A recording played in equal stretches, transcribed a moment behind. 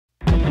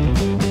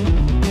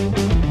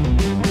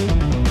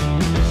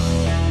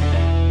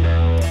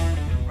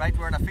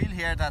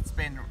here that's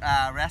been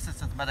rested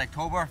since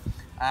mid-October.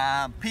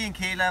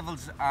 P&K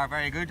levels are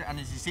very good, and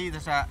as you see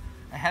there's a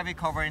heavy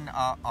covering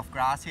of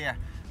grass here.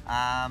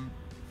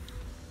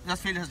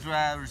 This field has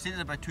reseeded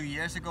about 2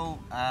 years ago.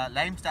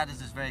 Lime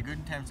status is very good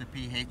in terms of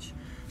pH.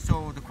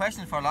 So the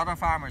question for a lot of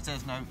farmers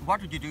is now,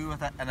 what would you do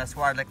with it in a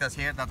sward like this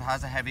here that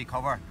has a heavy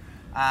cover?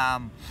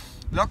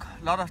 Look,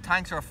 a lot of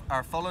tanks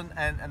are full in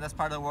this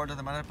part of the world at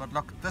the minute, but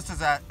look, this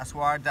is a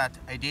sward that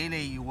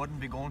ideally you wouldn't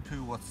be going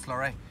to with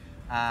slurry,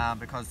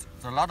 because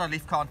there's a lot of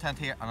leaf content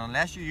here, and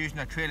unless you're using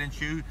a trailing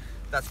shoe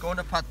that's going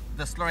to put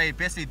the slurry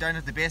basically down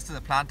at the base of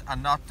the plant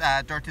and not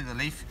dirty the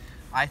leaf,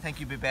 I think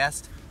you'd be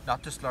best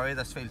not to slurry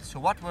this field. So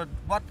what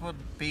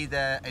would be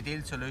the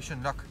ideal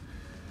solution? Look,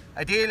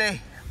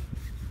 ideally,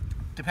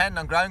 depending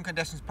on ground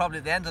conditions, probably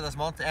at the end of this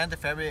month, end of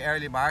February,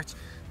 early March,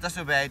 this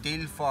would be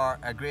ideal for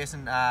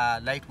grazing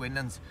light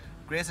windlands.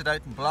 Graze it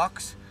out in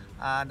blocks,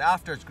 and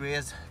after it's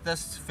grazed,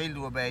 this field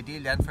will be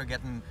ideal then for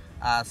getting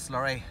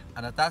slurry.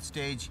 And at that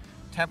stage,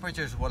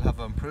 temperatures will have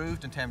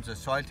improved in terms of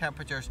soil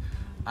temperatures,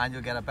 and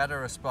you'll get a better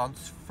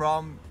response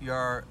from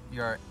your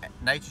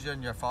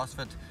nitrogen, your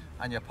phosphate,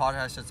 and your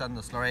potash that's in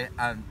the slurry,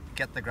 and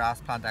get the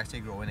grass plant actually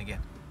growing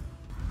again.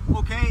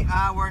 Okay,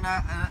 we're in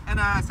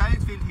a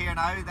silage field here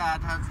now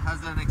that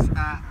has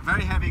a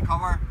very heavy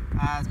cover.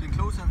 It's been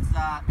closed since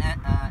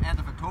end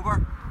of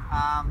October.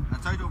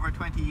 It's out over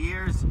 20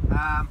 years.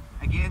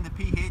 Again, the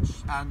pH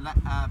and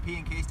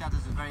P&K status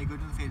is very good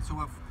in the field.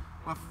 So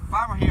if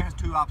farmer here has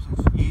two options: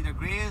 you either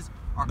graze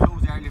or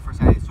close early for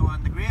silage. So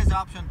in the graze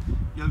option,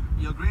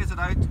 you'll graze it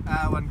out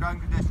when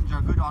ground conditions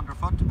are good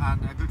underfoot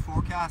and a good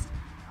forecast.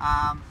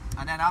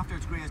 And then after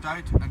it's grazed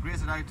out, and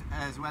graze it out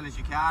as well as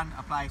you can,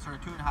 apply sort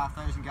of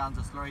 2,500 gallons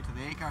of slurry to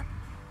the acre,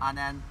 and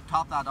then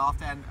top that off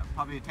then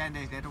probably 10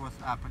 days later with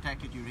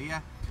protected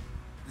urea.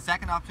 The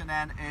second option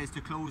then is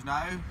to close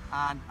now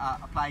and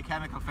apply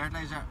chemical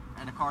fertilizer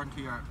in according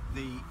to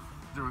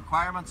the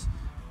requirements.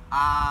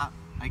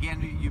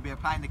 Again, you'll be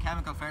applying the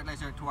chemical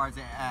fertilizer towards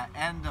the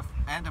end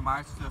of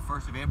March to the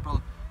 1st of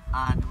April,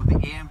 and with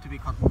the aim to be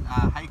cutting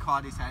high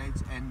quality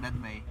silage in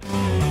mid-May.